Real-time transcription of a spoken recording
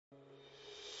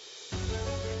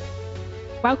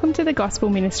Welcome to the Gospel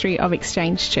Ministry of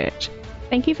Exchange Church.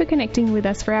 Thank you for connecting with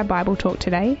us for our Bible talk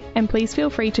today, and please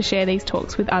feel free to share these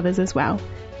talks with others as well.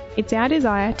 It's our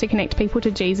desire to connect people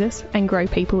to Jesus and grow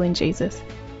people in Jesus.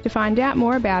 To find out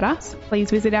more about us,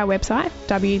 please visit our website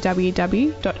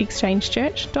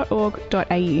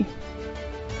www.exchangechurch.org.au.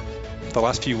 The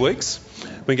last few weeks,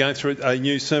 we're going through a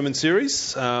new sermon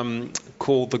series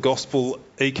called The Gospel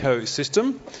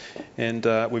Ecosystem, and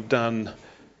we've done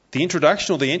the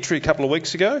introduction or the entry a couple of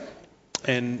weeks ago,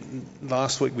 and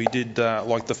last week we did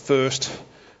like the first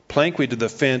plank. We did the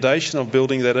foundation of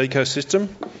building that ecosystem.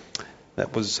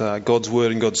 That was God's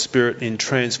Word and God's Spirit in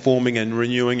transforming and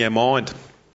renewing our mind.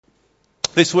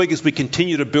 This week, as we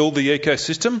continue to build the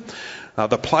ecosystem,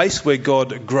 the place where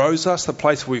God grows us, the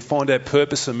place where we find our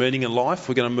purpose and meaning in life,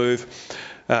 we're going to move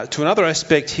to another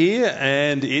aspect here,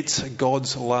 and it's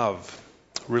God's love.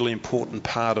 Really important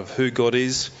part of who God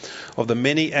is, of the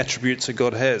many attributes that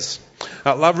God has.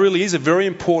 Love really is a very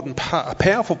important part, a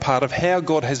powerful part of how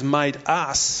God has made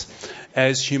us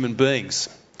as human beings,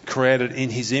 created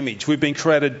in His image. We've been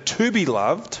created to be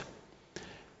loved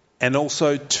and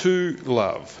also to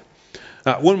love.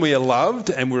 When we are loved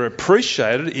and we're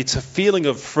appreciated, it's a feeling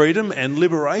of freedom and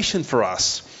liberation for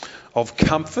us, of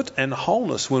comfort and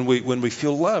wholeness when we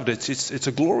feel loved. It's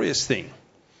a glorious thing.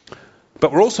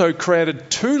 But we're also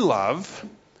created to love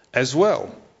as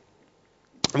well.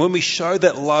 And when we show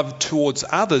that love towards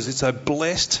others, it's a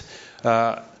blessed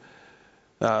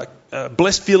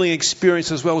feeling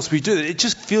experience as well as we do it. It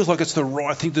just feels like it's the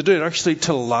right thing to do, actually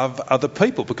to love other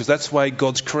people, because that's the way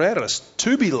God's created us,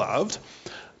 to be loved,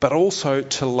 but also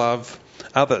to love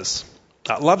others.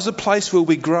 Love's a place where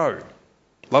we grow.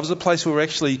 Love's a place where we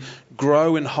actually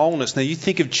grow in wholeness. Now, you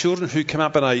think of children who come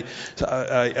up in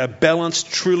a balanced,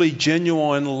 truly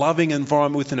genuine, loving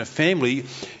environment within a family.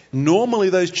 Normally,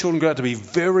 those children grow up to be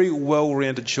very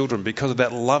well-rounded children because of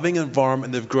that loving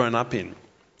environment they've grown up in.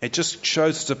 It just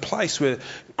shows it's a place where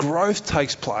growth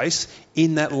takes place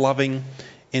in that loving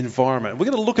environment. We're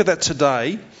going to look at that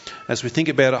today as we think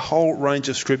about a whole range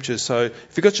of scriptures. So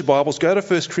if you've got your Bibles, go to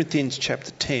 1 Corinthians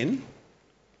chapter 10.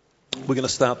 We're going to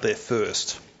start there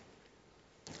first.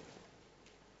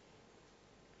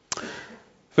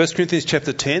 1 Corinthians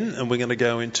chapter 10, and we're going to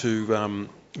go into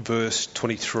verse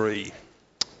 23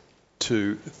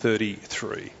 to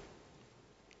 33.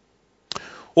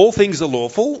 All things are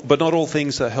lawful, but not all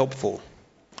things are helpful.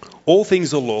 All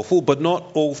things are lawful, but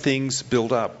not all things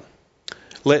build up.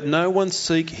 Let no one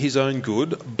seek his own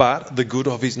good, but the good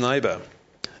of his neighbour.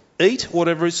 Eat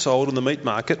whatever is sold on the meat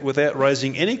market without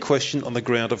raising any question on the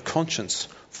ground of conscience.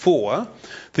 For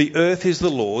the earth is the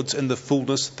Lord's and the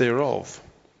fullness thereof.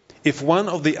 If one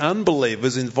of the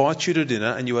unbelievers invites you to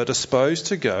dinner and you are disposed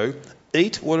to go,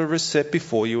 eat whatever is set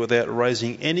before you without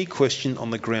raising any question on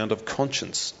the ground of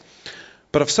conscience.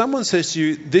 But if someone says to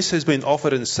you, this has been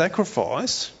offered in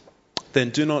sacrifice, then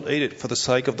do not eat it for the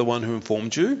sake of the one who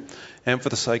informed you and for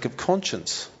the sake of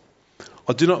conscience.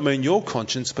 I do not mean your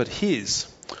conscience, but his.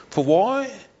 For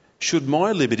why should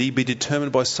my liberty be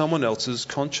determined by someone else's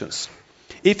conscience?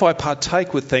 If I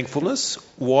partake with thankfulness,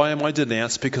 why am I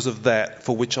denounced because of that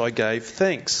for which I gave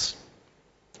thanks?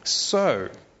 So,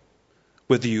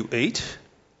 whether you eat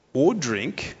or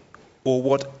drink or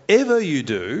whatever you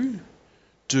do,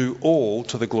 do all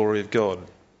to the glory of God.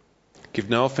 Give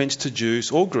no offence to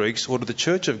Jews or Greeks or to the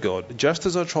church of God, just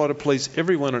as I try to please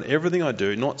everyone in everything I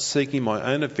do, not seeking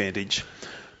my own advantage,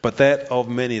 but that of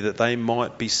many, that they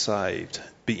might be saved.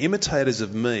 Be imitators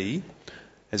of me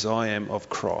as I am of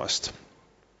Christ.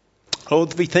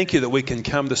 Lord, we thank you that we can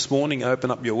come this morning, open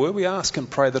up your word. We ask and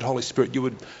pray that, Holy Spirit, you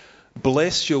would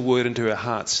bless your word into our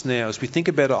hearts now as we think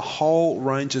about a whole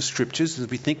range of scriptures, as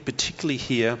we think particularly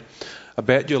here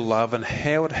about your love and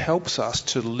how it helps us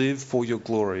to live for your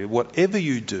glory. Whatever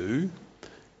you do,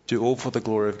 do all for the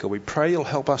glory of God. We pray you'll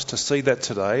help us to see that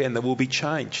today and that we'll be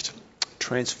changed,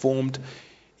 transformed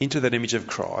into that image of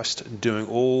Christ, doing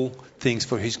all things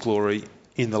for his glory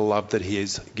in the love that he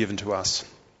has given to us.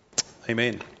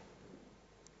 Amen.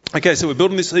 Okay, so we're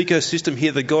building this ecosystem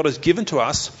here that God has given to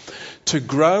us to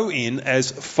grow in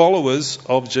as followers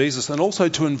of Jesus, and also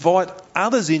to invite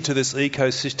others into this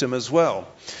ecosystem as well.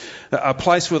 A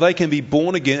place where they can be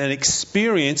born again and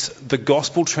experience the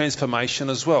gospel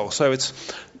transformation as well. So it's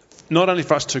not only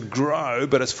for us to grow,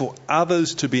 but it's for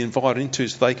others to be invited into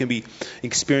so they can be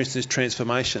experiencing this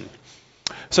transformation.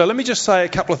 So let me just say a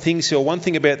couple of things here. One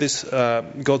thing about this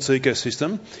God's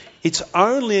ecosystem, it's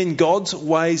only in God's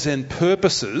ways and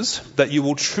purposes that you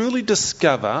will truly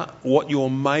discover what you're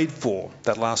made for.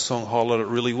 That last song highlighted it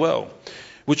really well.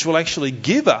 which will actually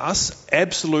give us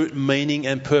absolute meaning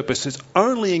and purpose. It's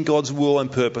only in God's will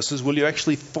and purposes will you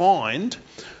actually find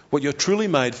what you're truly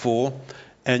made for,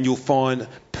 and you'll find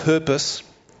purpose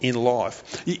in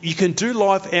life. You can do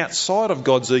life outside of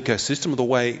God's ecosystem, the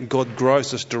way God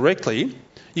grows us directly.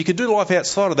 You can do life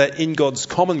outside of that in God's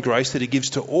common grace that he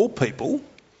gives to all people,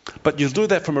 but you'll do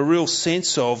that from a real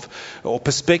sense of, or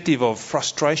perspective of,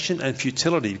 frustration and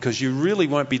futility, because you really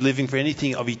won't be living for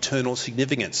anything of eternal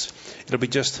significance. It'll be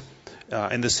just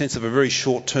in the sense of a very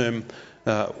short-term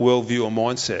worldview or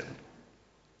mindset.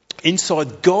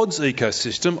 Inside God's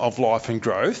ecosystem of life and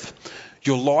growth,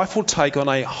 your life will take on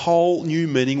a whole new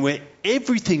meaning where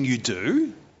everything you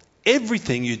do,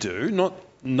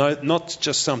 not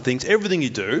just some things, everything you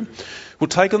do will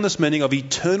take on this meaning of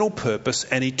eternal purpose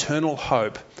and eternal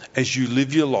hope as you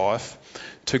live your life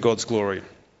to God's glory.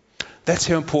 That's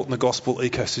how important the gospel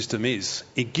ecosystem is.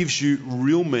 It gives you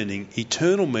real meaning,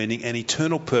 and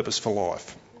eternal purpose for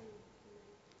life.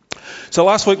 So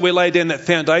last week we laid down that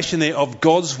foundation there of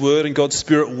God's Word and God's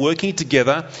Spirit working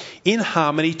together in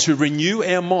harmony to renew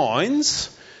our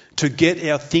minds, to get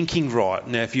our thinking right.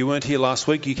 Now, if you weren't here last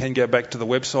week, you can go back to the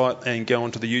website and go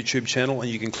onto the YouTube channel and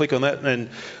you can click on that, and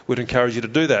we'd encourage you to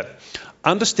do that.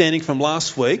 Understanding from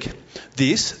last week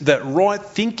that right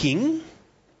thinking,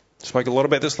 spoke a lot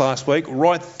about this last week,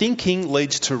 right thinking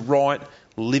leads to right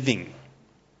living.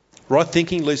 Right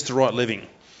thinking leads to right living.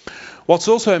 What's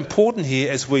also important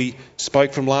here, as we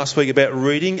spoke from last week about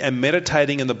reading and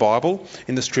meditating in the Bible,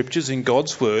 in the Scriptures, in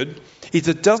God's Word, is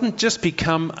it doesn't just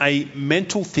become a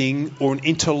mental thing or an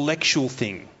intellectual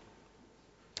thing.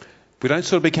 We don't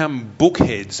sort of become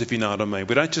bookheads, if you know what I mean.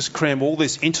 We don't just cram all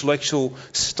this intellectual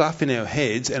stuff in our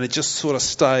heads and it just sort of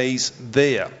stays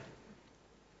there.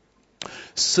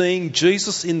 Seeing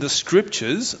Jesus in the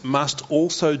Scriptures must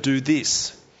also do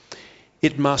this.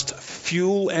 It must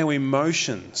fuel our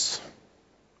emotions.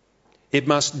 It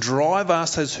must drive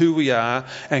us as who we are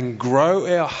and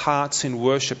grow our hearts in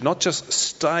worship, not just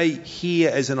stay here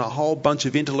as in a whole bunch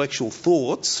of intellectual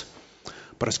thoughts,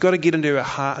 but it's got to get into our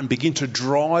heart and begin to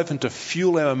drive and to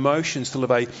fuel our emotions to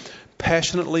live a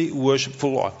passionately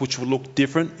worshipful life, which will look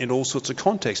different in all sorts of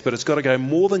contexts, but it's got to go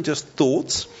more than just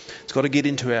thoughts. It's got to get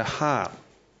into our heart.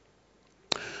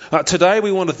 Today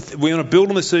we want to build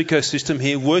on this ecosystem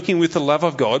here, working with the love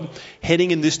of God,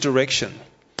 heading in this direction.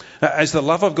 As the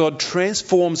love of God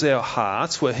transforms our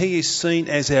hearts, where he is seen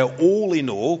as our all in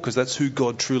all, because that's who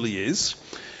God truly is,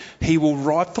 he will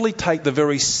rightfully take the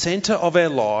very centre of our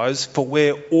lives for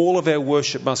where all of our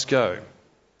worship must go.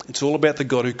 It's all about the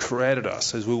God who created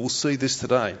us, as we will see this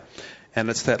today. And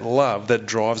it's that love that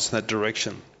drives us in that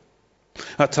direction.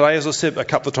 Today, as I said a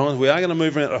couple of times, we are going to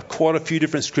move around quite a few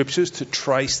different scriptures to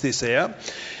trace this out.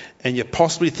 And you're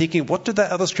possibly thinking, what did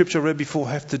that other scripture I read before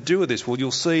have to do with this? Well,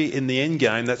 you'll see in the end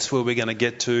game, that's where we're going to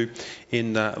get to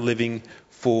in living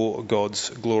for God's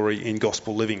glory in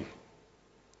gospel living.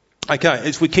 Okay,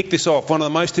 as we kick this off, one of the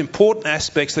most important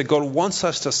aspects that God wants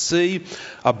us to see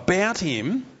about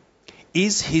him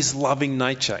is his loving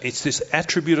nature. It's this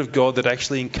attribute of God that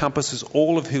actually encompasses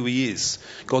all of who he is.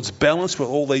 God's balanced with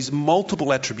all these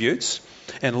multiple attributes,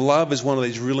 and love is one of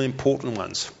these really important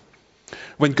ones.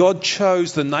 When God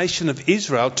chose the nation of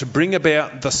Israel to bring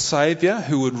about the Saviour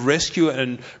who would rescue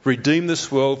and redeem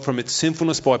this world from its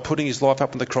sinfulness by putting his life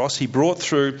up on the cross, he brought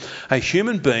through a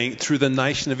human being through the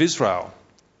nation of Israel.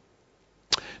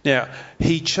 Now,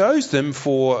 he chose them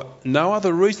for no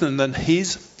other reason than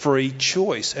his free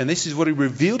choice. And this is what he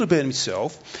revealed about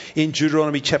himself in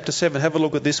Deuteronomy chapter 7. Have a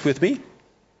look at this with me.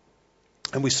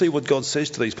 And we see what God says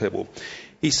to these people.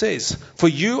 He says, "For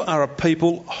you are a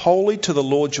people holy to the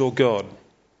Lord your God.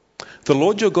 The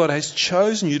Lord your God has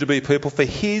chosen you to be people for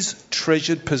his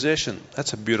treasured possession."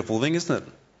 That's a beautiful thing, isn't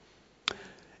it?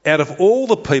 "Out of all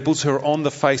the peoples who are on the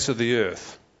face of the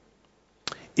earth.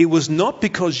 It was not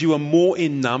because you were more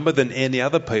in number than any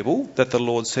other people that the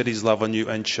Lord set his love on you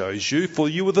and chose you, for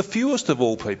you were the fewest of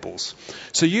all peoples.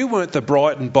 So you weren't the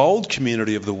bright and bold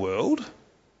community of the world.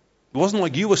 It wasn't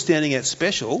like you were standing out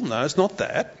special. No, it's not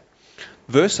that."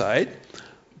 Verse 8,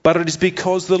 "But it is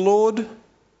because the Lord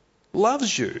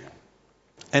loves you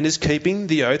and is keeping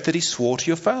the oath that he swore to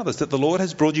your fathers, that the Lord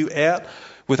has brought you out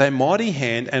with a mighty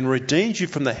hand and redeemed you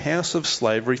from the house of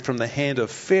slavery, from the hand of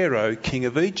Pharaoh, king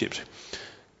of Egypt."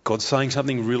 God's saying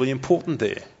something really important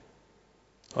there.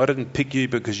 I didn't pick you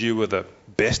because you were the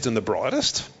best and the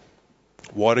brightest.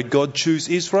 Why did God choose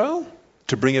Israel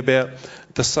to bring about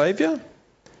the Saviour?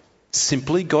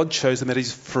 Simply, God chose them out of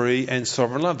his free and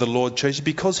sovereign love. The Lord chose you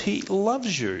because he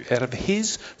loves you, out of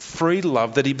his free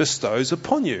love that he bestows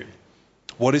upon you.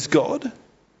 What is God?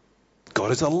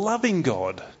 God is a loving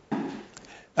God.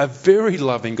 A very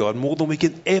loving God, more than we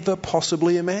can ever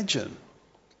possibly imagine.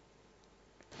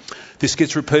 This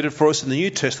gets repeated for us in the New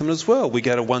Testament as well. We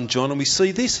go to 1 John and we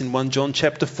see this in 1 John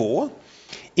chapter 4.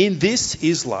 In this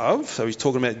is love, so he's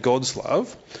talking about God's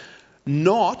love,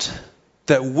 not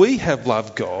that we have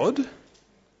loved God,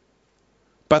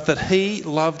 but that he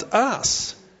loved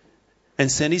us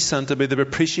and sent his Son to be the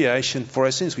propitiation for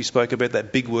our sins. We spoke about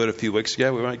that big word a few weeks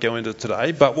ago. We won't go into it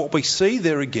today. But what we see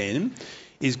there again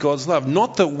is God's love.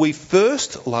 Not that we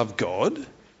first loved God,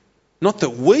 not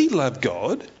that we loved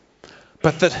God,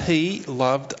 but that he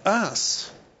loved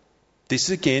us. This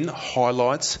again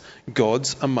highlights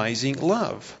God's amazing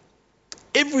love.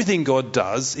 Everything God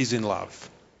does is in love.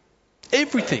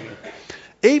 Everything.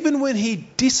 Even when he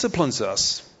disciplines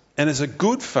us, and as a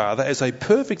good father, as a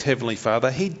perfect heavenly father,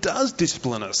 he does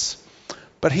discipline us.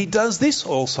 But he does this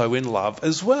also in love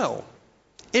as well.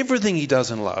 Everything he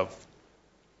does in love.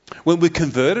 When we're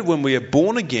converted, when we are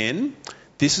born again,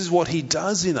 this is what he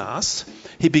does in us.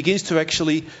 He begins to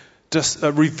actually just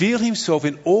reveal himself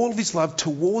in all of his love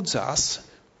towards us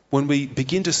when we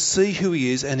begin to see who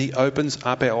he is and he opens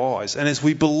up our eyes. And as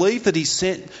we believe that he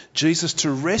sent Jesus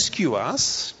to rescue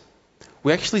us,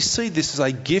 we actually see this as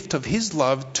a gift of his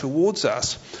love towards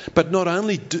us. But not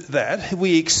only that,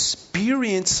 we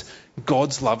experience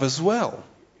God's love as well.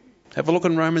 Have a look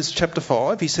in Romans chapter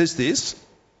 5. He says this,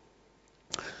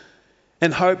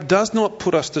 "And hope does not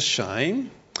put us to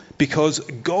shame, because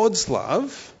God's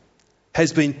love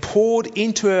has been poured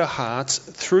into our hearts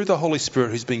through the Holy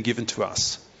Spirit who's been given to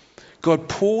us." God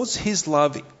pours his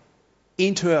love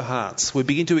into our hearts. We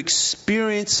begin to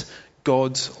experience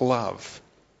God's love.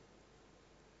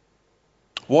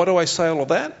 Why do I say all of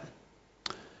that?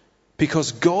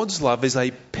 Because God's love is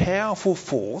a powerful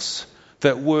force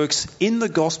that works in the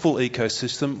gospel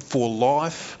ecosystem for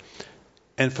life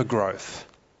and for growth.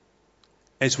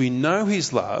 As we know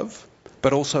his love,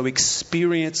 but also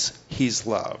experience his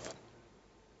love.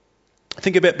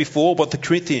 Think about before what the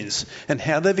Corinthians and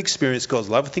how they've experienced God's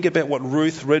love. Think about what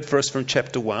Ruth read for us from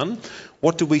chapter 1.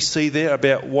 What do we see there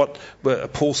about what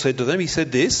Paul said to them? He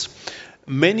said this,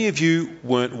 "Many of you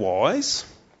weren't wise.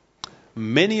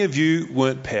 Many of you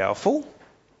weren't powerful.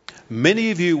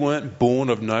 Many of you weren't born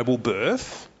of noble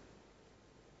birth.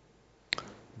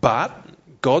 But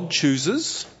God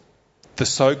chooses the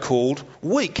so-called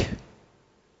weak,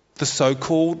 the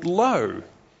so-called low,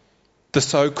 the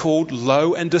so-called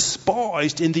low and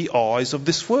despised in the eyes of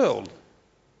this world.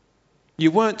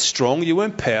 You weren't strong, you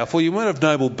weren't powerful, you weren't of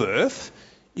noble birth.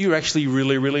 You're actually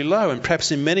really, really low. And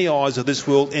perhaps in many eyes of this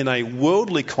world, in a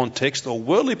worldly context or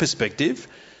worldly perspective,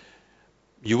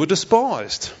 you were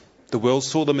despised. The world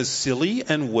saw them as silly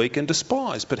and weak and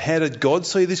despised. But how did God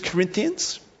see these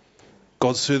Corinthians?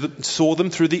 God saw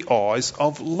them through the eyes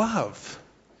of love,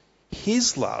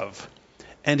 his love.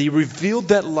 And he revealed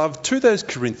that love to those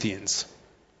Corinthians.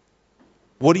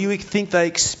 What do you think they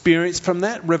experienced from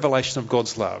that revelation of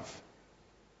God's love?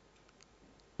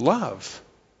 Love.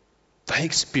 They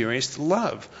experienced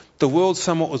love. The world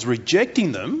somewhat was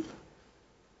rejecting them,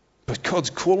 but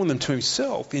God's calling them to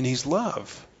himself in his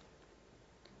love.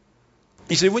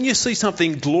 You see, when you see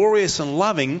something glorious and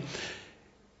loving,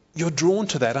 you're drawn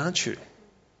to that, aren't you?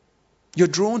 You're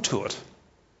drawn to it.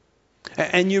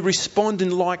 And you respond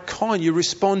in like kind. You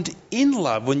respond in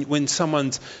love when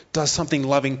someone does something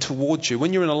loving towards you.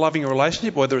 When you're in a loving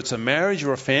relationship, whether it's a marriage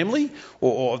or a family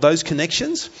or those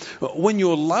connections, when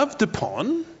you're loved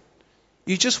upon,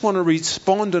 you just want to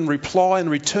respond and reply and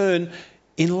return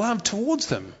in love towards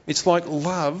them. It's like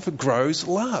love grows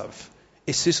love.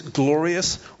 It's this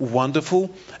glorious,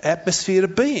 wonderful atmosphere to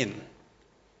be in.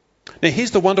 Now,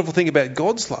 here's the wonderful thing about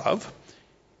God's love.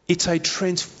 It's a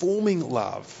transforming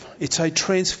love. It's a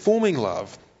transforming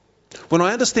love. When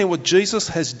I understand what Jesus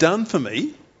has done for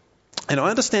me, and I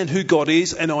understand who God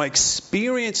is, and I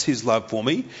experience his love for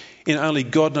me, and only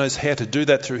God knows how to do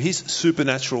that through his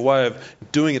supernatural way of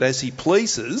doing it as he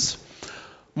pleases,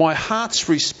 my heart's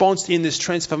response in this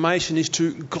transformation is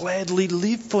to gladly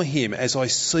live for him as I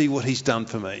see what he's done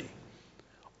for me.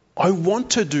 I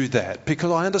want to do that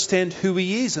because I understand who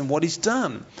he is and what he's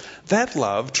done. That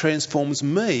love transforms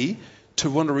me to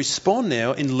want to respond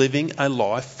now in living a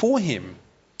life for him.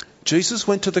 Jesus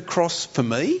went to the cross for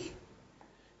me.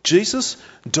 Jesus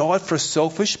died for a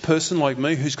selfish person like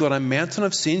me who's got a mountain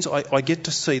of sins. I get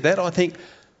to see that. I think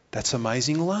that's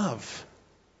amazing love.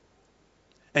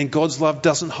 And God's love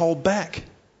doesn't hold back.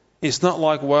 It's not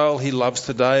like, well, he loves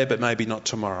today but maybe not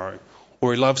tomorrow.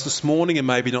 Or he loves this morning and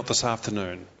maybe not this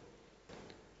afternoon.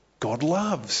 God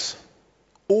loves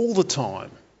all the time,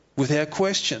 without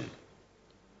question.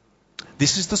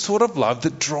 This is the sort of love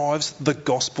that drives the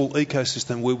gospel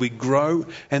ecosystem where we grow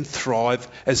and thrive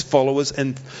as followers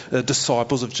and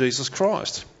disciples of Jesus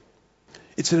Christ.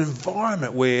 It's an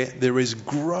environment where there is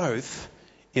growth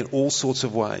in all sorts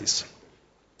of ways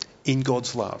in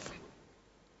God's love.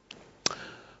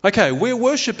 Okay, we're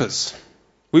worshippers.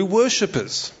 We're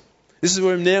worshippers. This is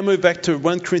where we now move back to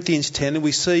 1 Corinthians 10 and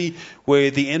we see where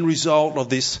the end result of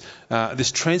this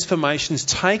transformation is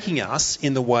taking us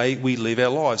in the way we live our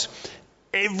lives.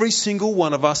 Every single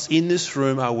one of us in this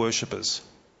room are worshippers.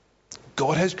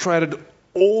 God has created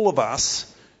all of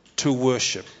us to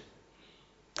worship.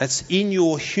 That's in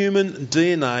your human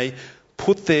DNA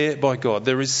put there by God.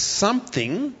 There is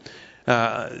something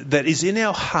that is in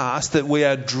our hearts that we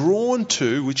are drawn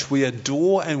to, which we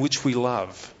adore and which we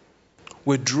love.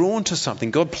 We're drawn to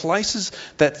something. God places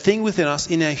that thing within us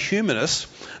in our humanness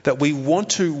that we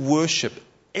want to worship.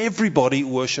 Everybody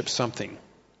worships something.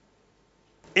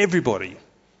 Everybody.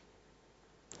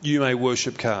 You may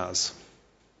worship cars.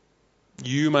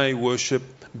 You may worship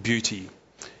beauty.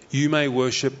 You may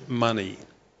worship money.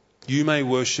 You may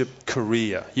worship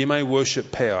career. You may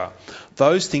worship power.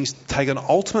 Those things take an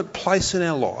ultimate place in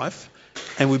our life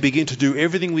and we begin to do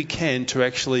everything we can to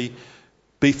actually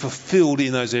be fulfilled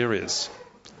in those areas.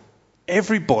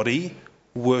 Everybody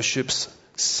worships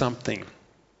something.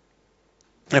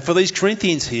 Now for these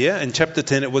Corinthians here in chapter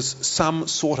 10, it was some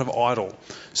sort of idol,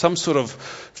 some sort of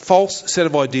false set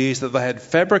of ideas that they had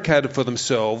fabricated for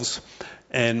themselves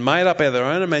and made up out of their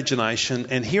own imagination.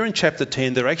 And here in chapter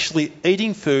 10, they're actually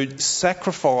eating food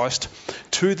sacrificed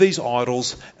to these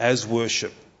idols as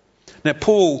worship. Now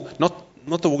Paul, not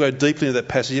that we'll go deeply into that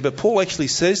passage here, but Paul actually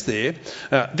says there,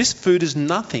 this food is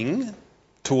nothing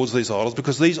towards these idols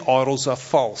because these idols are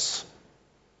false.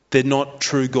 They're not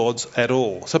true gods at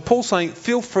all. So Paul's saying,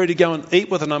 feel free to go and eat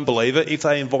with an unbeliever if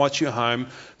they invite you home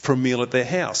for a meal at their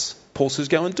house. Paul says,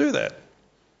 go and do that.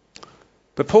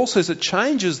 But Paul says it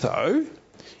changes though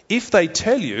if they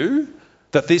tell you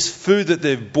that this food that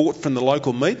they've bought from the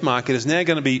local meat market is now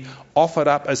going to be offered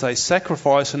up as a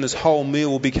sacrifice and this whole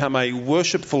meal will become a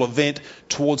worshipful event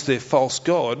towards their false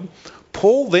god.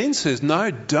 Paul then says,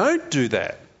 no, don't do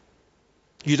that.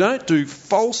 You don't do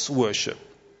false worship.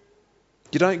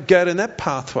 You don't go down that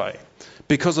pathway.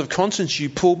 Because of conscience, you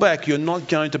pull back. You're not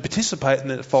going to participate in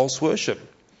that false worship.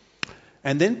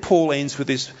 And then Paul ends with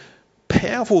this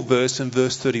powerful verse in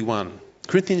verse 31.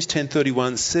 Corinthians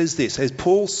 10:31 says this, as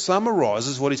Paul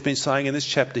summarises what he's been saying in this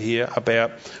chapter here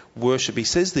about worship. He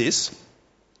says this,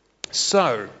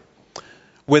 so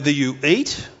whether you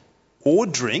eat or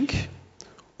drink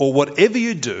or whatever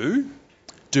you do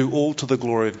all to the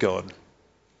glory of God.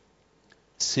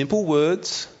 Simple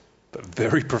words, but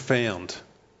very profound.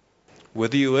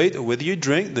 Whether you eat or whether you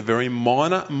drink, the very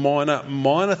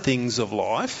minor things of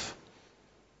life,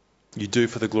 you do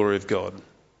for the glory of God.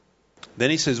 Then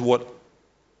he says,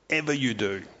 whatever you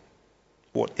do.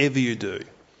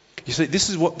 You see, this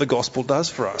is what the gospel does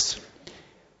for us.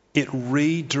 It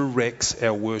redirects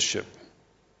our worship.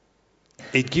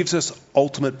 It gives us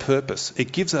ultimate purpose.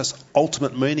 It gives us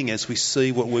ultimate meaning as we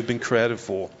see what we've been created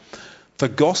for. The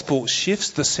gospel shifts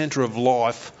the centre of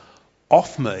life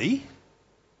off me.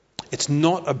 It's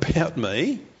not about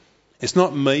me. It's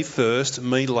not me first,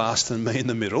 me last and me in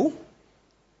the middle.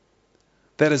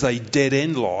 That is a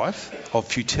dead-end life of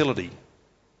futility.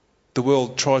 The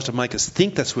world tries to make us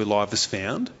think that's where life is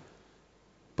found.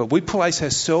 But we place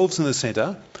ourselves in the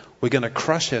centre, we're going to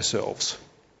crush ourselves.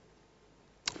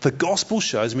 The gospel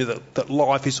shows me that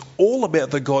life is all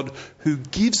about the God who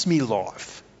gives me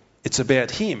life. It's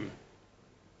about him.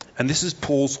 And this is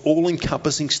Paul's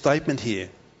all-encompassing statement here.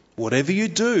 Whatever you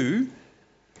do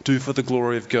for the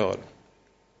glory of God.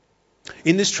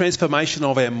 In this transformation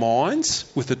of our minds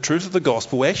with the truth of the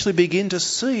gospel, we actually begin to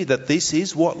see that this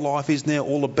is what life is now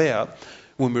all about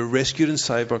when we're rescued and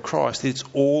saved by Christ. It's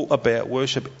all about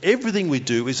worship. Everything we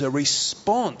do is a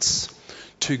response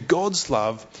to God's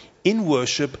love in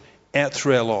worship out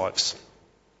through our lives.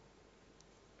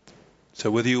 So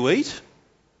whether you eat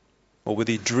or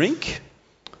whether you drink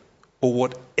or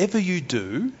whatever you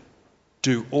do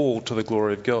all to the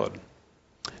glory of God.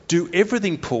 Do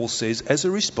everything, Paul says, as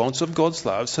a response of God's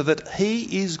love so that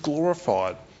he is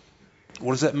glorified.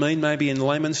 What does that mean maybe in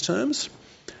layman's terms?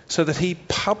 So that he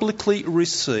publicly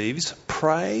receives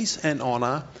praise and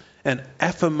honour and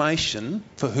affirmation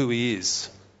for who he is.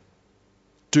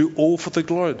 Do all for the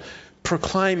glory.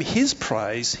 Proclaim his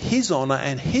praise, his honour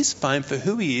and his fame for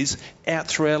who he is out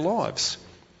through our lives.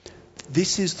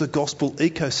 This is the gospel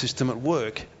ecosystem at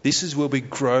work. This is where we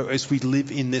grow as we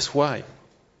live in this way.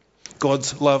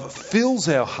 God's love fills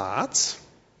our hearts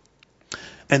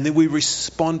And then we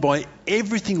respond by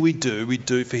everything we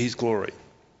do for his glory.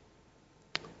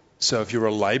 So if you're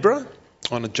a labourer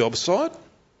on a job site,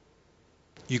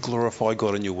 you glorify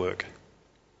God in your work.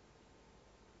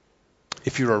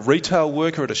 If you're a retail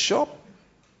worker at a shop,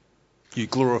 you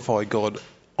glorify God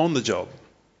on the job.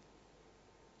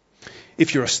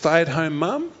 If you're a stay-at-home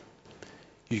mum,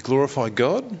 you glorify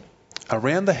God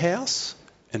around the house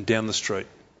and down the street.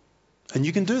 And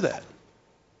you can do that.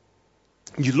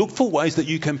 You look for ways that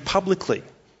you can publicly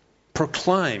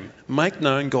proclaim, make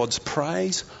known God's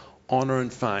praise, honour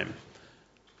and fame.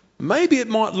 Maybe it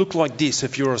might look like this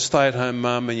if you're a stay-at-home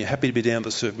mum and you're happy to be down at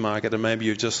the supermarket, and maybe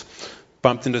you've just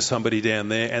bumped into somebody down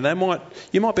there, and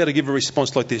you might be able to give a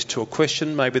response like this to a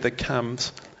question maybe that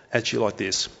comes at you like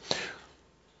this.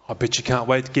 I bet you can't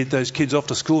wait to get those kids off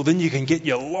to school, then you can get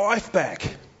your life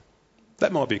back.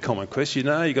 That might be a common question.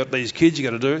 You know, you got these kids, you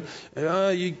got to do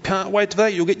it. You can't wait for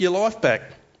that, you'll get your life back.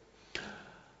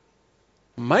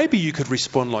 Maybe you could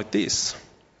respond like this.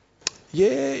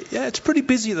 Yeah, it's pretty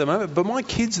busy at the moment, but my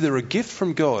kids, they're a gift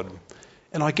from God.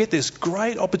 And I get this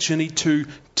great opportunity to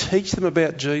teach them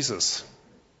about Jesus.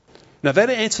 Now, that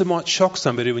answer might shock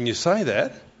somebody when you say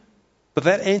that, but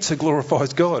that answer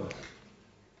glorifies God.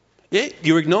 Yeah,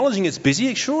 you're acknowledging it's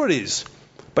busy, sure it is.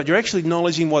 But you're actually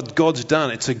acknowledging what God's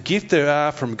done. It's a gift they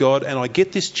are from God, and I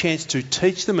get this chance to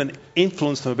teach them and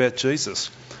influence them about Jesus.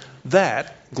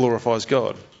 That glorifies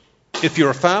God. If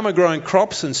you're a farmer growing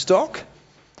crops and stock,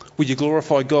 will you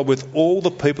glorify God with all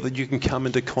the people that you can come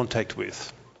into contact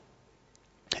with?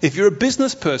 If you're a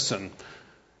business person,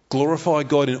 glorify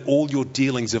God in all your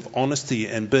dealings of honesty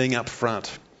and being upfront.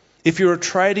 If you're a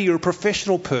trader, you're a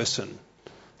professional person.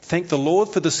 Thank the Lord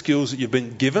for the skills that you've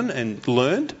been given and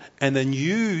learned, and then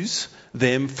use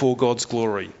them for God's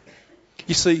glory.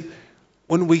 You see,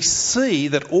 when we see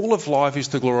that all of life is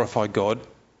to glorify God,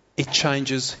 it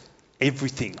changes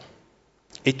everything.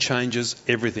 It changes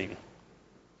everything.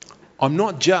 I'm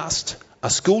not just a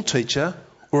school teacher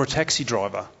or a taxi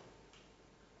driver.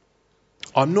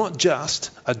 I'm not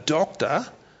just a doctor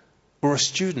or a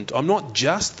student. I'm not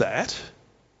just that.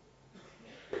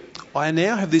 I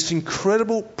now have this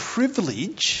incredible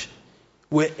privilege,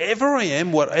 wherever I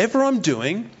am, whatever I'm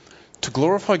doing, to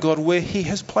glorify God where he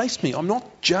has placed me. I'm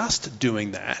not just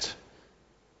doing that.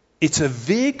 It's a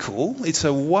vehicle, it's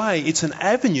a way, it's an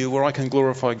avenue where I can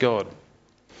glorify God.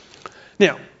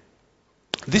 Now,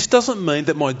 this doesn't mean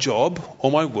that my job or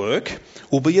my work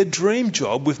will be a dream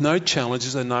job with no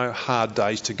challenges and no hard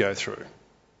days to go through.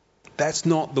 That's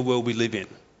not the world we live in.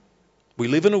 We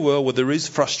live in a world where there is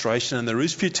frustration and there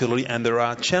is futility and there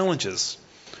are challenges.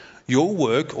 Your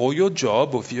work or your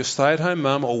job, or if you're a stay-at-home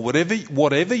mum or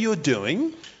whatever you're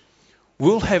doing,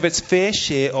 will have its fair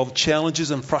share of challenges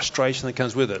and frustration that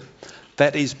comes with it.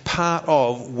 That is part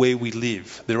of where we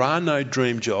live. There are no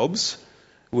dream jobs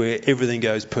where everything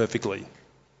goes perfectly.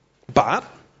 But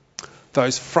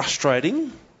those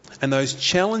frustrating and those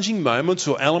challenging moments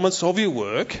or elements of your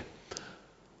work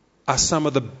are some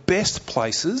of the best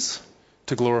places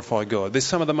to glorify God. They're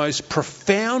some of the most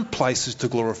profound places to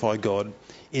glorify God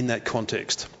in that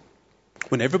context.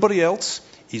 When everybody else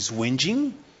is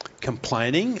whinging,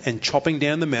 complaining and chopping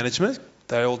down the management,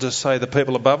 they all just say the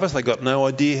people above us, they've got no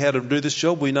idea how to do this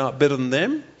job, we know it better than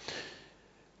them.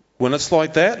 When it's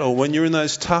like that, or when you're in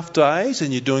those tough days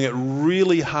and you're doing it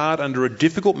really hard under a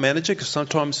difficult manager, because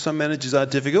sometimes some managers are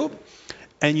difficult,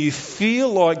 and you feel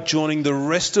like joining the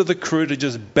rest of the crew to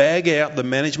just bag out the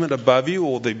management above you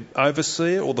or the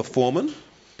overseer or the foreman,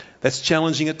 that's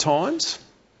challenging at times.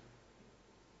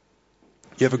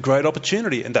 You have a great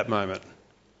opportunity in that moment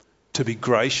to be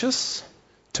gracious,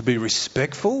 to be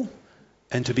respectful,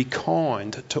 and to be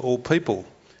kind to all people.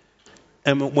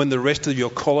 And when the rest of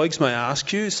your colleagues may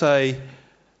ask you, say,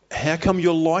 how come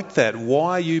you're like that?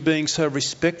 Why are you being so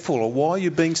respectful? Or why are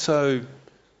you being so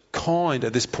kind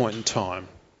at this point in time?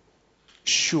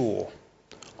 Sure,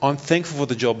 I'm thankful for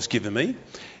the jobs given me.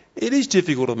 It is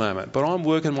difficult at the moment, but I'm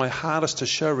working my hardest to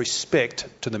show respect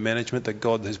to the management that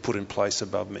God has put in place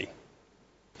above me.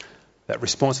 That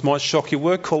response might shock your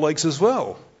work colleagues as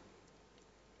well,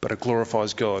 but it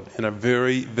glorifies God in a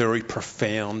very, very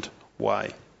profound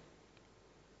way.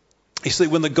 You see,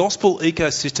 when the gospel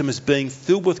ecosystem is being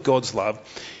filled with God's love,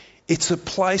 it's a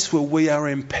place where we are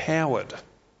empowered.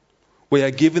 We are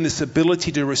given this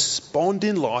ability to respond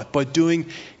in life by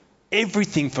doing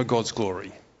everything for God's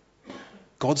glory.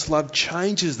 God's love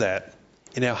changes that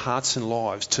in our hearts and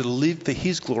lives to live for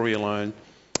his glory alone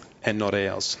and not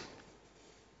ours.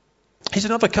 Here's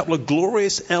another couple of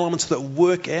glorious elements that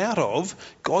work out of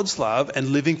God's love and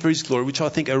living for his glory, which I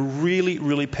think are really,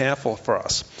 really powerful for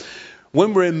us.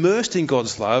 When we're immersed in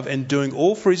God's love and doing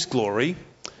all for his glory,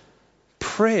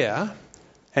 prayer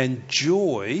and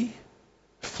joy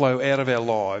flow out of our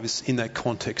lives in that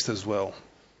context as well.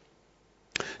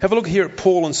 Have a look here at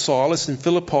Paul and Silas in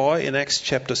Philippi in Acts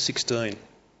chapter 16.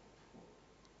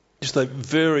 Just a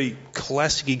very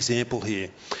classic example here.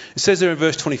 It says there in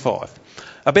verse 25,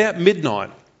 about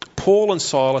midnight, Paul and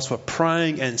Silas were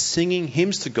praying and singing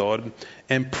hymns to God,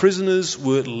 and prisoners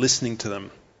were listening to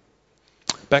them.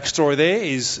 Backstory there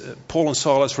is Paul and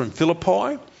Silas were in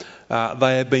Philippi.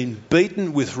 They had been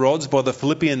beaten with rods by the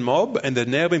Philippian mob, and they'd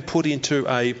now been put into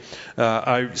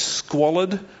a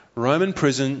squalid Roman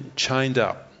prison, chained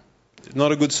up.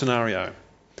 Not a good scenario.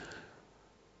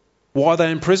 Why are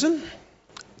they in prison?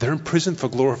 They're in prison for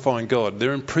glorifying God.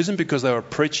 They're in prison because they were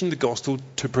preaching the gospel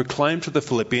to proclaim to the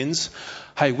Philippians,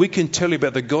 hey, we can tell you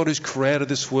about the God who's created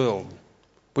this world.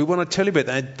 We want to tell you about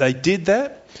that. They did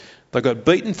that. They got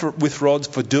beaten with rods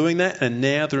for doing that, and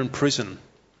now they're in prison,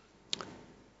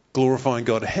 glorifying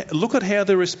God. Look at how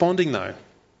they're responding, though.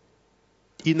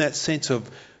 In that sense of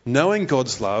knowing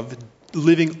God's love,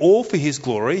 living all for his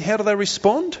glory, how do they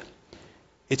respond?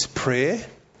 It's prayer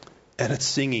and it's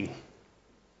singing.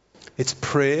 It's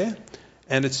prayer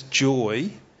and it's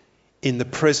joy in the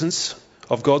presence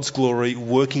of God's glory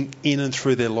working in and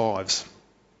through their lives.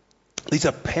 These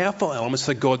are powerful elements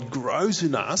that God grows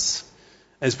in us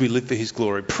as we live for his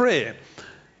glory. Prayer,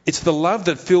 it's the love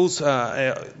that fills,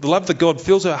 the love that God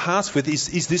fills our hearts with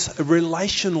is this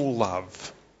relational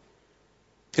love.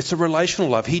 It's a relational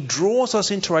love. He draws us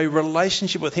into a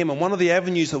relationship with him, and one of the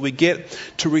avenues that we get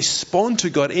to respond to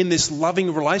God in this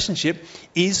loving relationship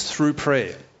is through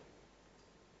prayer.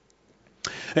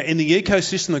 In the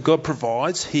ecosystem that God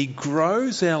provides, he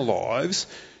grows our lives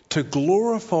to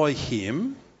glorify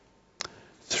him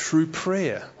through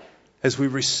prayer as we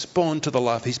respond to the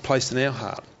love he's placed in our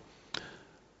heart.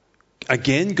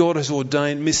 Again, God has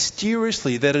ordained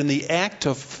mysteriously that in the act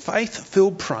of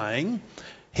faith-filled praying,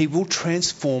 he will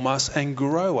transform us and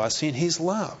grow us in his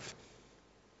love.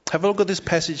 Have a look at this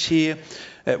passage here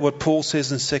at what Paul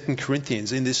says in 2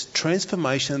 Corinthians, in this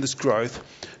transformation and this growth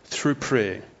through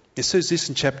prayer. It says this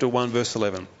in chapter 1, verse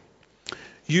 11.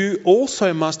 You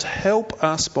also must help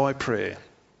us by prayer.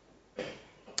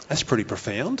 That's pretty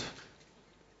profound.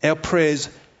 Our prayers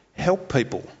help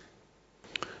people,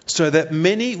 so that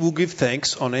many will give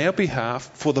thanks on our behalf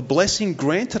for the blessing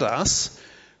granted us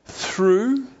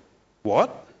through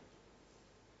what?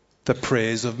 The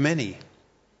prayers of many.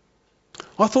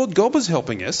 I thought God was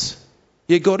helping us.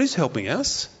 Yeah, God is helping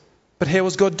us. But how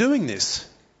is God doing this?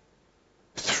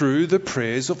 Through the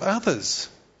prayers of others.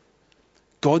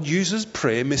 God uses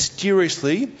prayer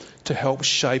mysteriously to help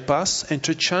shape us and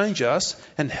to change us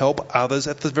and help others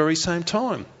at the very same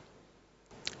time.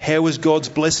 How is God's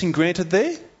blessing granted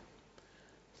there?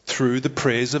 Through the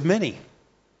prayers of many.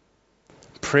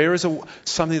 Prayer is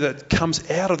something that comes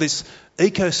out of this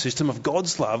ecosystem of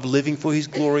God's love living for his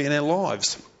glory in our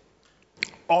lives.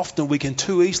 Often we can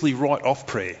too easily write off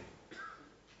prayer.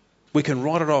 We can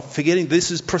write it off, forgetting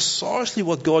this is precisely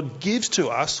what God gives to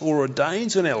us or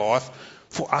ordains in our life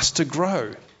for us to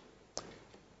grow.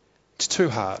 It's too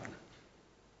hard.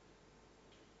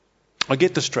 I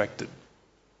get distracted.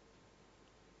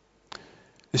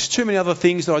 There's too many other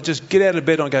things that I just get out of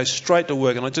bed and I go straight to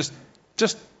work and I just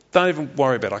don't even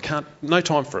worry about it. No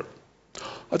time for it.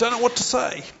 I don't know what to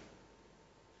say.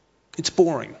 It's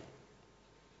boring.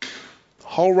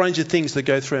 A whole range of things that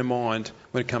go through our mind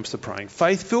when it comes to praying.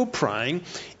 Faith-filled praying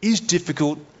is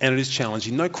difficult and it is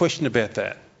challenging. No question about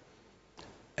that.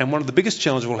 And one of the biggest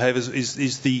challenges we'll have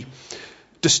is the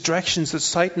distractions that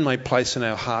Satan may place in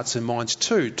our hearts and minds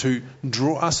too, to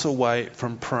draw us away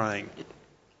from praying.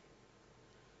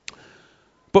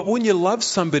 But when you love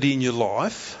somebody in your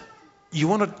life, you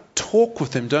want to talk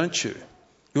with them, don't you?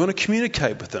 You want to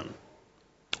communicate with them.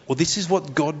 Well, this is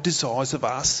what God desires of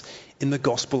us in the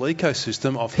gospel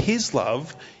ecosystem of his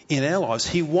love in our lives.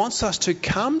 He wants us to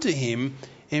come to him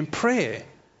in prayer,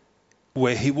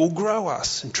 where he will grow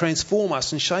us and transform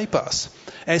us and shape us.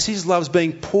 As his love is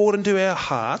being poured into our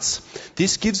hearts,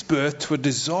 this gives birth to a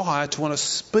desire to want to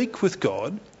speak with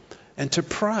God and to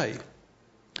pray.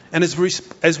 And as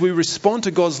we respond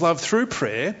to God's love through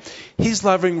prayer, his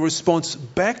loving response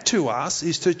back to us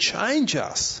is to change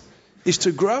us, is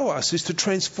to grow us, is to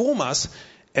transform us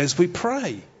as we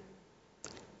pray.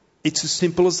 It's as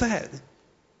simple as that.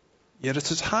 Yet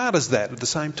it's as hard as that at the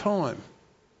same time.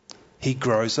 He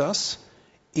grows us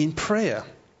in prayer.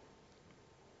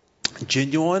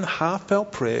 Genuine,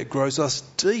 heartfelt prayer grows us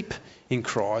deep in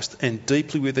Christ and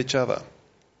deeply with each other.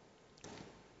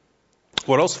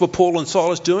 What else were Paul and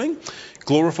Silas doing?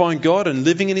 Glorifying God and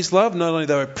living in his love. Not only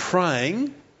they were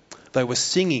praying, they were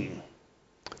singing.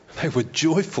 They were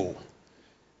joyful.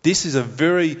 This is a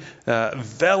very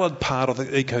valid part of the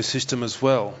ecosystem as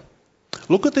well.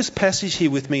 Look at this passage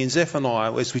here with me in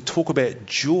Zephaniah as we talk about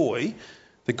joy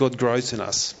that God grows in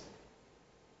us.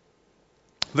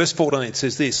 Verse 14, it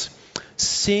says this,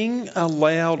 "Sing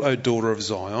aloud, O daughter of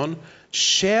Zion.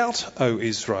 Shout, O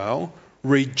Israel.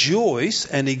 Rejoice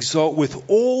and exult with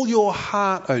all your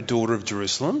heart, O daughter of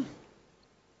Jerusalem."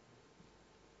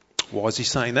 Why is he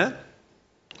saying that?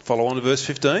 Follow on to verse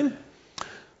 15.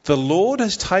 "The Lord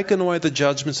has taken away the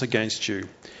judgments against you.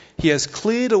 He has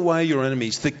cleared away your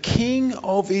enemies. The King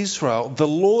of Israel, the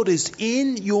Lord, is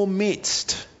in your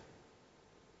midst."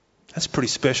 That's pretty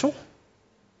special.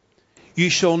 "You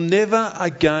shall never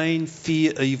again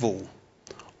fear evil.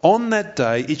 On that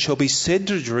day it shall be said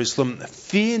to Jerusalem,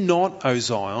 Fear not, O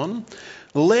Zion.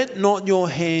 Let not your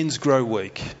hands grow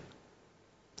weak.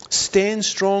 Stand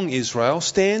strong, Israel.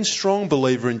 Stand strong,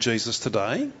 believer in Jesus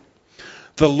today.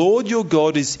 The Lord your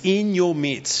God is in your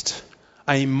midst,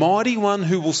 a mighty one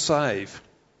who will save."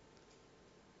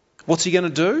 What's he going to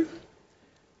do?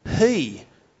 He,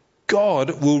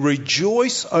 God, will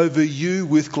rejoice over you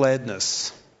with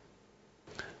gladness.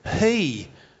 He,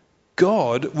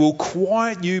 God, will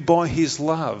quiet you by his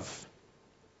love.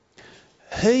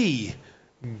 He,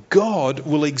 God,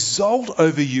 will exult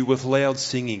over you with loud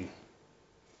singing.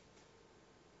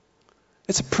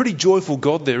 It's a pretty joyful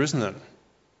God there, isn't it?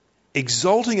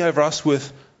 Exulting over us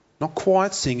with not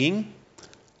quiet singing,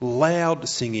 loud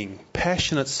singing,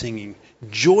 passionate singing,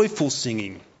 joyful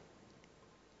singing.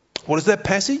 What is that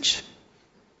passage?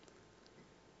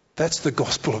 That's the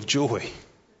gospel of joy.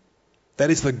 That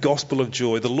is the gospel of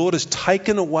joy. The Lord has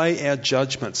taken away our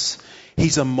judgments.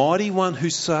 He's a mighty one who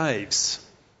saves.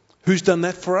 Who's done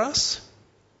that for us?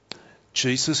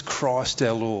 Jesus Christ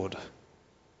our Lord.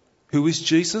 Who is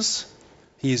Jesus?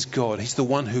 He is God. He's the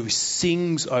one who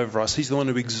sings over us. He's the one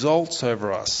who exalts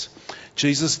over us.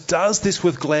 Jesus does this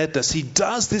with gladness. He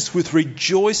does this with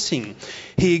rejoicing.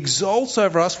 He exalts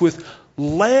over us with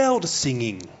loud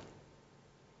singing.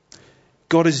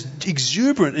 God is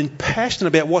exuberant and passionate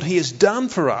about what he has done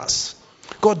for us.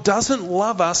 God doesn't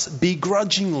love us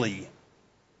begrudgingly.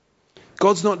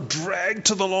 God's not dragged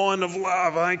to the line of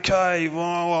love. Okay,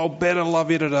 well, I'll better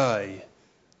love you today.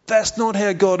 That's not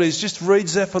how God is. Just read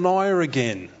Zephaniah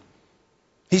again.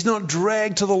 He's not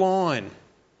dragged to the line.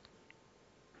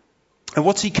 And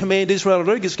what's he command Israel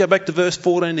to do? Just go back to verse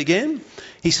 14 again.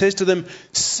 He says to them,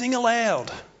 "Sing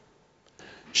aloud.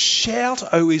 Shout,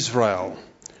 O Israel.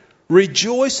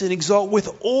 Rejoice and exult with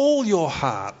all your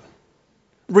heart.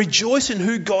 Rejoice in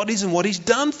who God is and what he's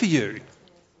done for you."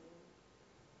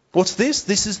 What's this?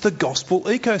 This is the gospel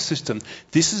ecosystem.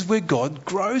 This is where God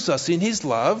grows us in his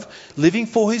love, living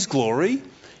for his glory,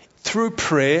 through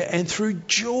prayer and through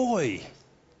joy.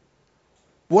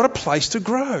 What a place to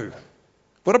grow.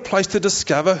 What a place to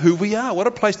discover who we are. What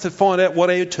a place to find out what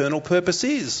our eternal purpose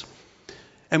is.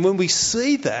 And when we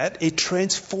see that, it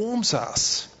transforms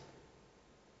us.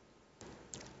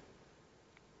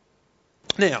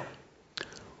 Now,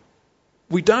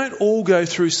 we don't all go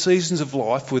through seasons of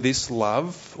life where this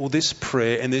love or this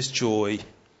prayer and this joy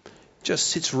just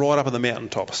sits right up at the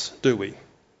mountaintops, do we?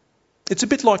 It's a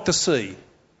bit like the sea.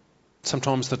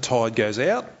 Sometimes the tide goes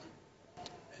out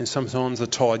and sometimes the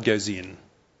tide goes in.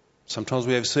 Sometimes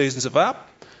we have seasons of up,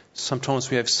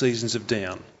 sometimes we have seasons of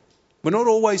down. We're not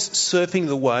always surfing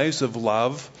the waves of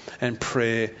love and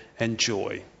prayer and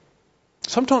joy.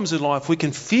 Sometimes in life we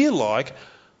can feel like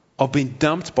I've been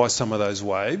dumped by some of those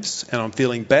waves and I'm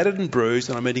feeling battered and bruised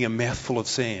and I'm eating a mouthful of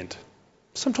sand.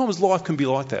 Sometimes life can be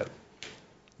like that.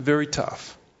 Very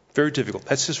tough, very difficult.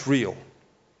 That's just real.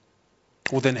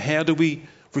 Well, then how do we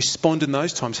respond in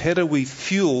those times? How do we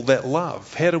fuel that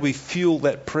love? How do we fuel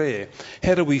that prayer?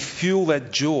 How do we fuel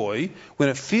that joy when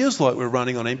it feels like we're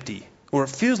running on empty or it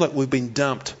feels like we've been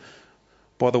dumped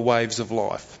by the waves of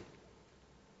life?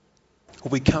 Well,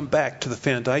 we come back to the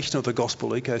foundation of the gospel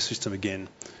ecosystem again.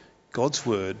 God's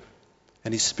word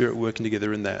and his spirit working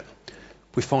together in that.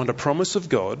 We find a promise of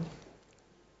God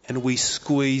and we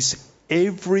squeeze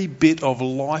every bit of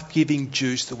life-giving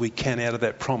juice that we can out of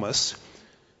that promise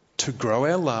to grow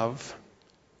our love,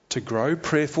 to grow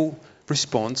prayerful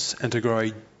response and to grow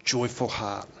a joyful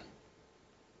heart.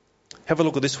 Have a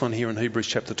look at this one here in Hebrews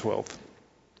chapter 12.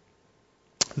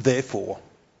 Therefore,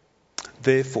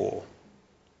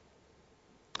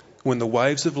 when the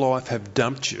waves of life have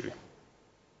dumped you,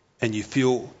 and you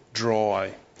feel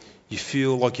dry, you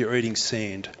feel like you're eating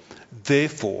sand.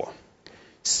 Therefore,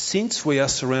 since we are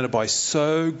surrounded by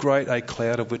so great a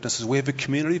cloud of witnesses, we have a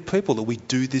community of people that we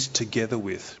do this together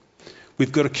with.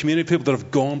 We've got a community of people that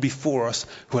have gone before us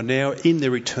who are now in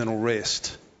their eternal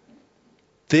rest.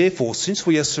 Therefore, since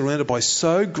we are surrounded by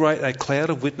so great a cloud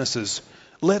of witnesses,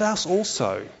 let us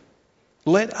also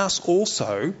lay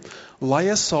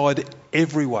aside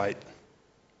every weight,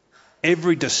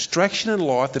 every distraction in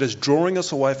life that is drawing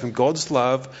us away from God's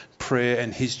love, prayer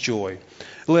and his joy.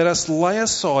 Let us lay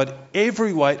aside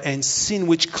every weight and sin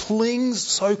which clings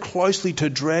so closely to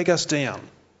drag us down.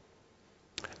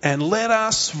 And let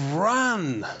us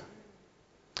run.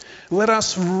 Let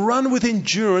us run with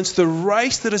endurance the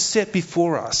race that is set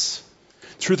before us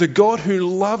through the God who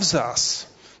loves us,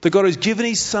 the God who has given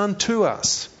his Son to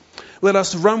us. Let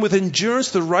us run with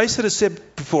endurance the race that is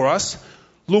set before us,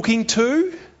 looking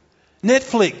to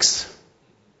Netflix.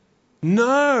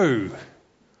 No.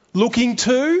 Looking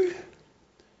to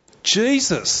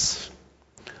Jesus,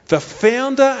 the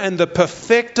founder and the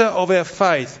perfecter of our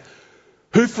faith,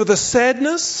 who for the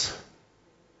sadness?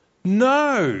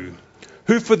 No.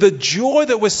 Who for the joy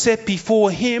that was set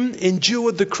before him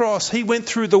endured the cross. He went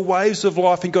through the waves of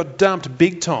life and got dumped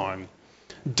big time.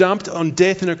 Dumped on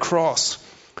death in a cross,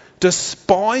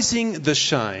 despising the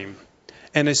shame,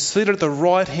 and is seated at the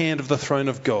right hand of the throne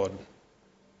of God.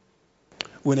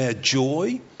 When our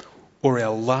joy or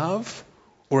our love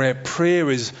or our prayer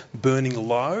is burning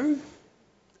low,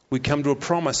 we come to a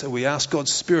promise and we ask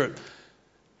God's Spirit,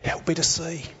 help me to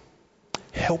see.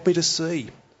 Help me to see.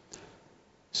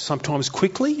 Sometimes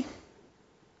quickly,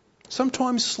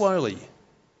 sometimes slowly.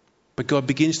 But God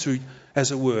begins to,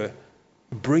 as it were,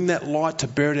 bring that light to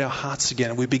bear in our hearts again,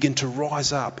 and we begin to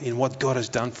rise up in what God has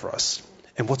done for us.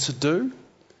 And what's it do?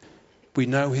 We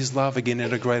know his love again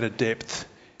at a greater depth.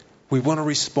 We want to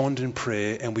respond in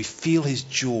prayer, and we feel his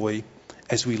joy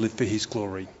as we live for his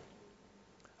glory.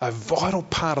 A vital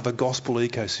part of the gospel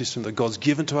ecosystem that God's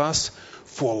given to us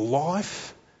for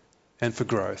life and for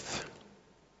growth.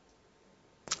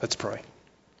 Let's pray.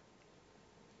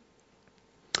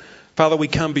 Father, we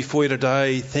come before you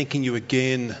today thanking you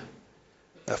again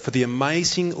for the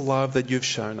amazing love that you've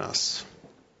shown us.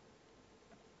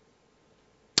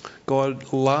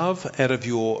 God, love out of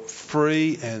your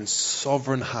free and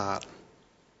sovereign heart.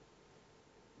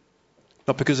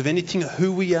 Not because of anything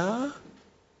who we are,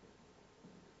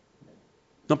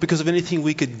 not because of anything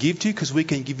we could give to you, because we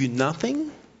can give you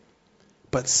nothing,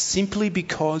 but simply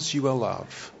because you are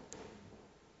love.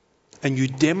 And you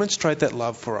demonstrate that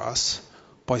love for us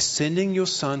by sending your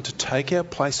Son to take our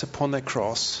place upon that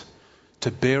cross,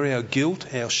 to bear our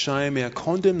guilt, our shame, our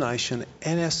condemnation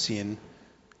and our sin,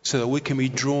 so that we can be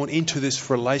drawn into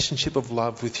this relationship of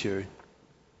love with you.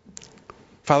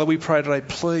 Father, we pray today,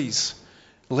 please,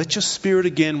 let your Spirit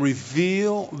again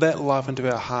reveal that love into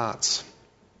our hearts.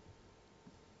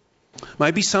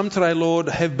 Maybe some today, Lord,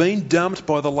 have been dumped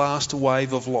by the last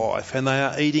wave of life and they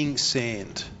are eating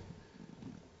sand.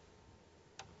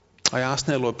 I ask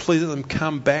now, Lord, please let them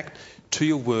come back to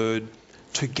your word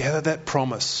to gather that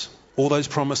promise, all those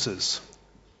promises.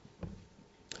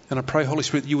 And I pray, Holy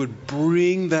Spirit, that you would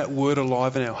bring that word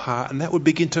alive in our heart, and that would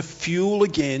begin to fuel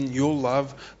again your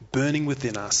love burning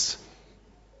within us.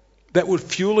 That would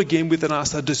fuel again within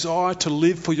us a desire to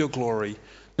live for your glory,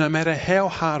 no matter how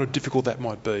hard or difficult that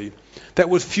might be. That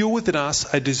would fuel within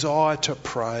us a desire to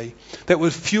pray. That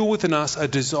would fuel within us a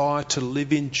desire to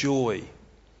live in joy,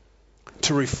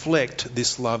 to reflect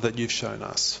this love that you've shown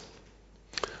us.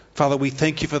 Father, we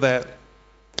thank you for that,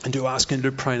 and do ask and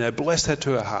do pray now. Bless that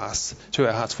to our hearts,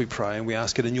 we pray, and we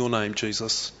ask it in your name,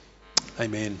 Jesus.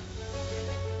 Amen.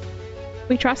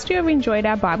 We trust you have enjoyed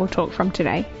our Bible talk from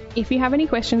today. If you have any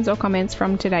questions or comments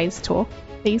from today's talk,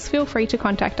 please feel free to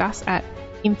contact us at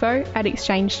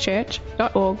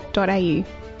info@exchangechurch.org.au.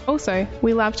 Also,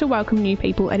 we love to welcome new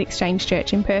people at Exchange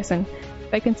Church in person,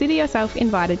 so consider yourself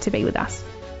invited to be with us.